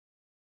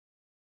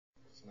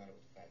What's the matter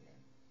with the fat man?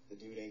 The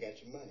dude ain't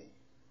got your money.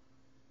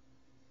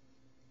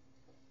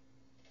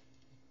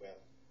 Well,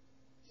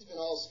 he's been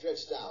all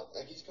stretched out,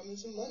 like he's coming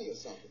some money or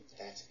something.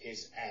 That's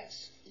his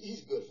ass.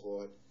 He's good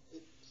for it.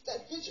 It's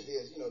that bitch of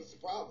his, that's the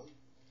problem.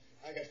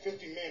 I got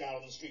 50 men out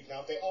on the street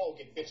now. If they all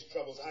get bitch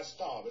troubles, I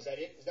starve. Is that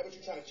it? Is that what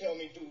you're trying to tell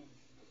me, dude?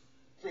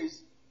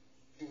 Priest,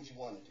 do what you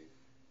want to do.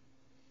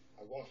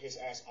 I want his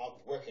ass out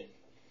working.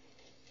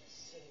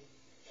 Say,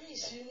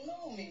 Priest, you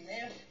know me,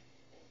 man.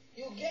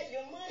 You'll get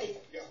your money.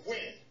 Yeah,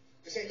 when?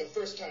 This ain't the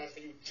first time for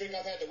you, Trick.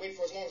 I've had to wait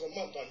for as long as a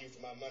month on you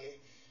for my money.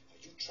 Are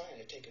you trying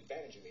to take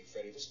advantage of me,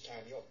 Freddie? This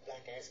time your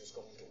black ass is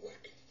going to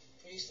work.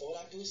 Priest, all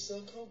I do is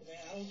sell coke, man.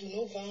 I don't do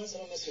no violence. I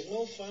don't mess with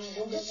no fine.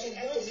 Don't Listen,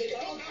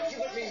 don't argue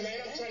with me,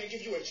 man. I'm trying to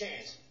give you a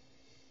chance.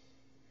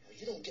 Now,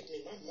 you don't get me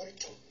my money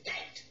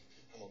tonight.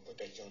 I'm going to put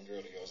that young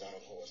girl of yours out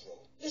on Horse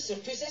Road. Listen,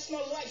 Priest, that's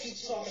my wife you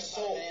talking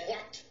so about, man.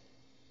 What?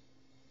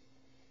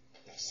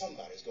 Now,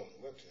 somebody's going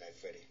to work tonight,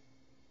 Freddie.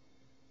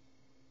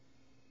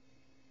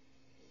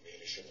 You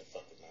really shouldn't have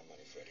fucked with my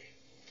money, Freddie.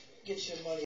 Get your money.